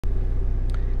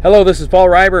Hello, this is Paul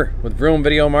Reiber with Vroom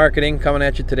Video Marketing coming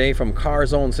at you today from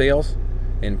CarZone Sales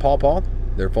in Paw Paw.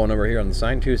 Their phone number here on the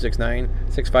sign,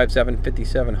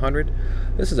 269-657-5700.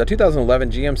 This is a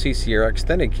 2011 GMC Sierra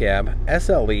extended cab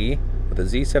SLE with a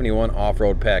Z71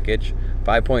 off-road package,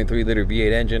 5.3 liter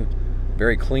V8 engine,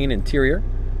 very clean interior.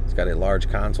 It's got a large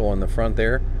console in the front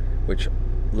there, which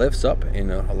lifts up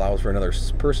and allows for another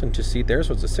person to seat there.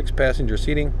 So it's a 6-passenger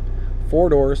seating, 4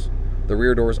 doors. The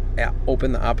rear doors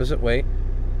open the opposite way.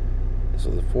 So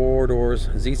the 4 doors,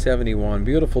 Z71,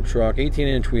 beautiful truck,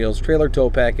 18-inch wheels, trailer tow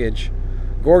package,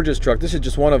 gorgeous truck. This is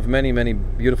just one of many, many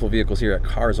beautiful vehicles here at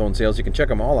CarZone Sales. You can check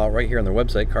them all out right here on their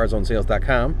website,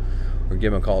 carzonesales.com, or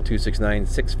give them a call,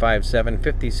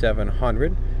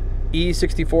 269-657-5700.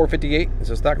 E6458 is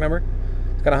the stock number.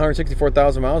 It's got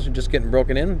 164,000 miles. You're just getting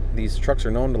broken in. These trucks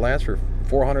are known to last for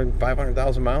 400,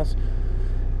 500,000 miles.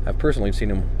 I've personally seen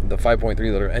them, the 5.3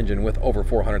 liter engine with over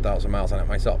 400,000 miles on it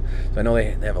myself. So I know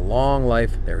they have a long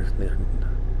life. They're the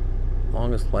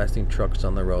longest lasting trucks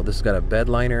on the road. This has got a bed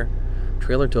liner,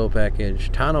 trailer tow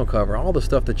package, tonneau cover, all the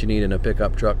stuff that you need in a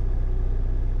pickup truck.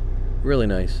 Really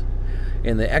nice.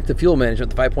 And the active fuel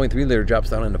management, the 5.3 liter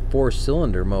drops down into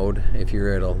 4-cylinder mode if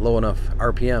you're at a low enough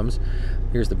RPMs.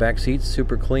 Here's the back seats,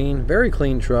 super clean, very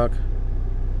clean truck.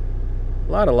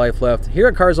 A lot of life left. Here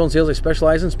at CarZone Sales, they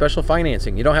specialize in special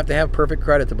financing. You don't have to have perfect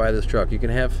credit to buy this truck. You can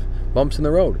have bumps in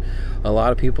the road. A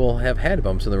lot of people have had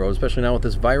bumps in the road, especially now with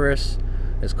this virus.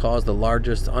 It's caused the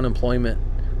largest unemployment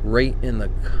rate in the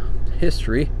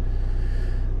history.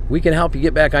 We can help you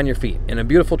get back on your feet in a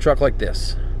beautiful truck like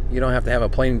this. You don't have to have a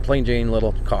plain Jane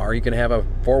little car. You can have a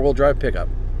 4-wheel drive pickup.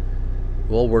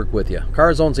 We'll work with you.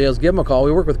 CarZone Sales, give them a call.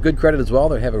 We work with good credit as well.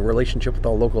 They have a relationship with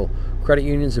all local credit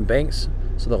unions and banks,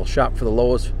 so they'll shop for the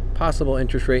lowest possible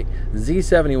interest rate.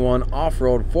 Z71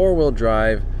 off-road 4-wheel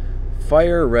drive,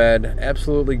 fire red,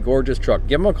 absolutely gorgeous truck.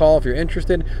 Give them a call if you're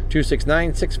interested.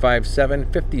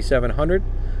 269-657-5700.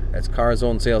 That's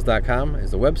carzonesales.com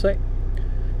is the website.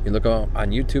 You look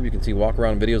on YouTube, you can see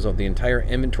walk-around videos of the entire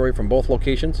inventory from both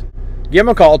locations. Give them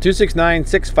a call,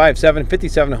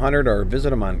 269-657-5700, or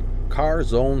visit them on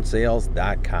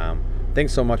carzonesales.com.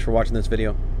 Thanks so much for watching this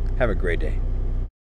video. Have a great day.